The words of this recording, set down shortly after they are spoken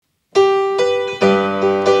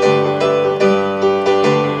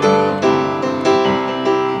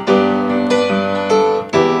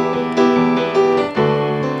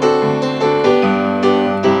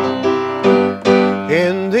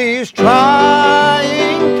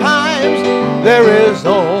trying times, there is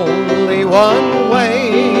only one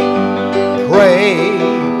way. Pray,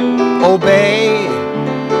 obey,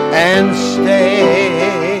 and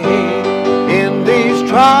stay. In these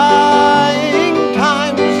trying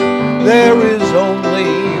times, there is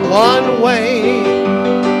only one way.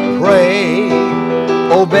 Pray,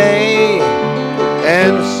 obey,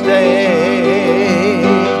 and stay.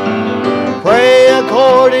 Pray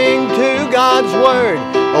according to God's word.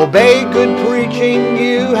 Obey good preaching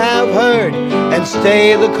you have heard. And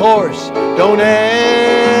stay the course. Don't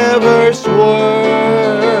ever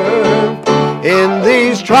swerve. In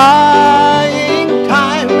these trying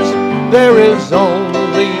times, there is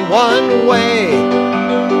only one way.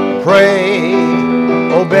 Pray,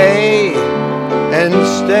 obey, and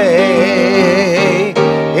stay.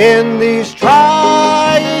 In these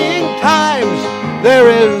trying times, there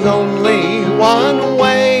is only one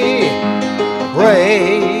way.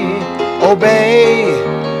 Pray, obey,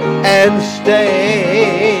 and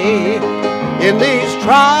stay. In these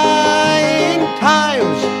trying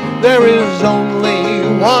times, there is only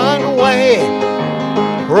one way.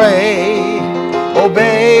 Pray,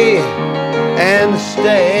 obey, and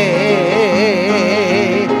stay.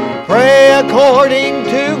 Pray according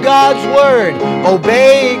to God's word.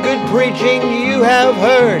 Obey good preaching you have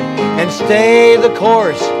heard. And stay the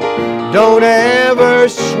course. Don't ever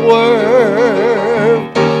swerve.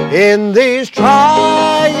 In these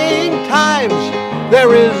trying times,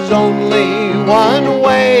 there is only one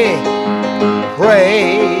way.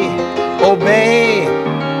 Pray, obey,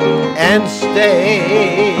 and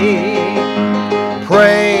stay.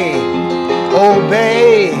 Pray,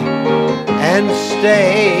 obey, and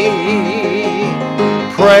stay.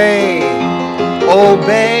 Pray,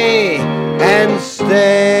 obey, and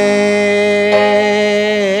stay.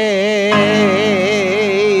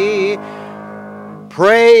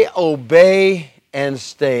 Pray, obey, and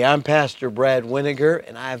stay. I'm Pastor Brad Winiger,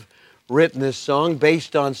 and I've written this song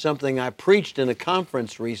based on something I preached in a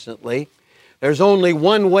conference recently. There's only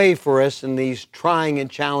one way for us in these trying and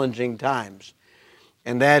challenging times,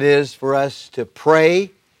 and that is for us to pray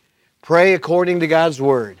according to God's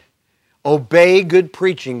Word, obey good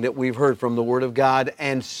preaching that we've heard from the Word of God,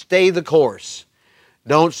 and stay the course.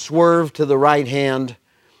 Don't swerve to the right hand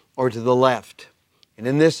or to the left. And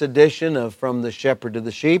in this edition of From the Shepherd to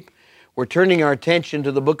the Sheep, we're turning our attention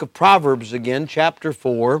to the book of Proverbs again, chapter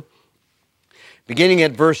 4, beginning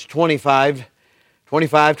at verse 25,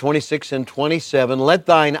 26, and 27. Let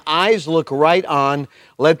thine eyes look right on,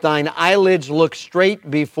 let thine eyelids look straight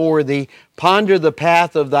before thee. Ponder the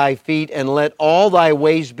path of thy feet, and let all thy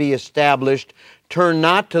ways be established. Turn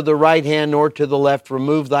not to the right hand nor to the left.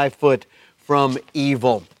 Remove thy foot from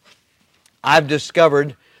evil. I've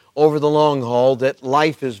discovered over the long haul that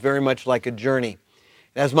life is very much like a journey.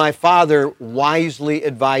 As my father wisely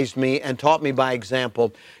advised me and taught me by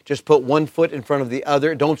example, just put one foot in front of the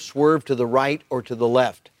other. Don't swerve to the right or to the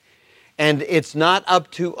left. And it's not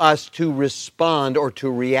up to us to respond or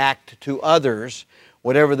to react to others,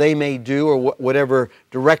 whatever they may do or whatever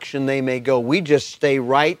direction they may go. We just stay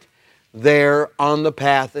right there on the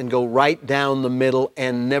path and go right down the middle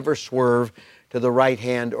and never swerve to the right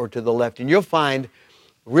hand or to the left. And you'll find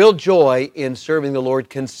real joy in serving the Lord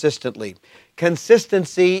consistently.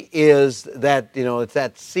 Consistency is that, it's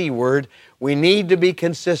that C word. We need to be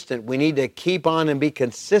consistent. We need to keep on and be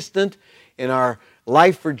consistent in our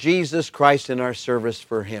life for Jesus Christ and our service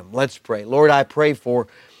for Him. Let's pray. Lord, I pray for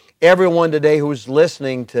everyone today who's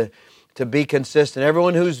listening to be consistent,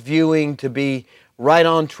 everyone who's viewing to be right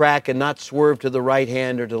on track and not swerve to the right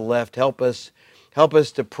hand or to the left. Help us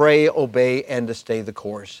to pray, obey, and to stay the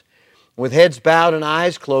course. With heads bowed and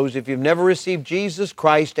eyes closed, if you've never received Jesus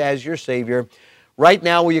Christ as your Savior, right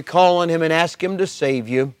now will you call on Him and ask Him to save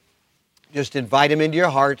you? Just invite Him into your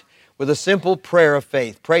heart with a simple prayer of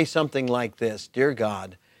faith. Pray something like this: Dear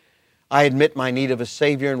God, I admit my need of a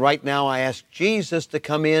Savior, and right now I ask Jesus to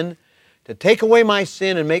come in, to take away my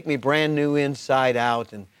sin and make me brand new inside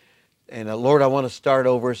out. And Lord, I want to start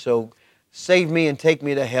over, so save me and take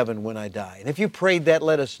me to heaven when I die. And if you prayed that,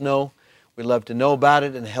 let us know. We'd love to know about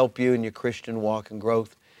it and help you in your Christian walk and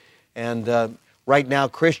growth. And right now,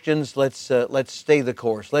 Christians, let's stay the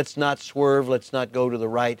course. Let's not swerve. Let's not go to the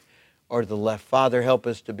right or to the left. Father, help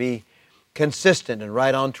us to be consistent and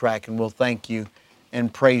right on track, and we'll thank you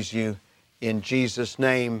and praise you in Jesus'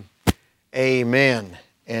 name. Amen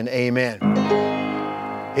and amen.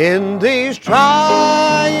 In these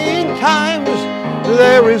trying times,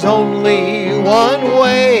 there is only one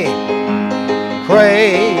way.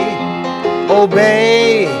 Pray,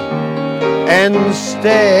 obey, and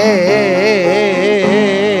stay.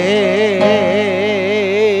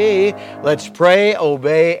 Let's pray,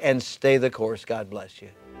 obey, and stay the course. God bless you.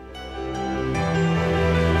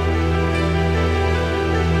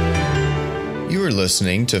 You are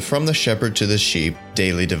listening to From the Shepherd to the Sheep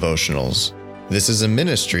Daily Devotionals. This is a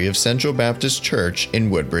ministry of Central Baptist Church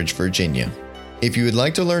in Woodbridge, Virginia. If you would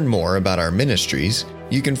like to learn more about our ministries,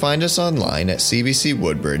 you can find us online at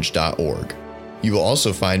cbcwoodbridge.org. You will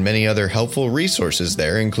also find many other helpful resources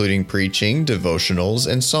there, including preaching, devotionals,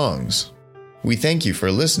 and songs. We thank you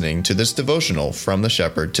for listening to this devotional From the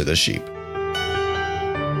Shepherd to the Sheep.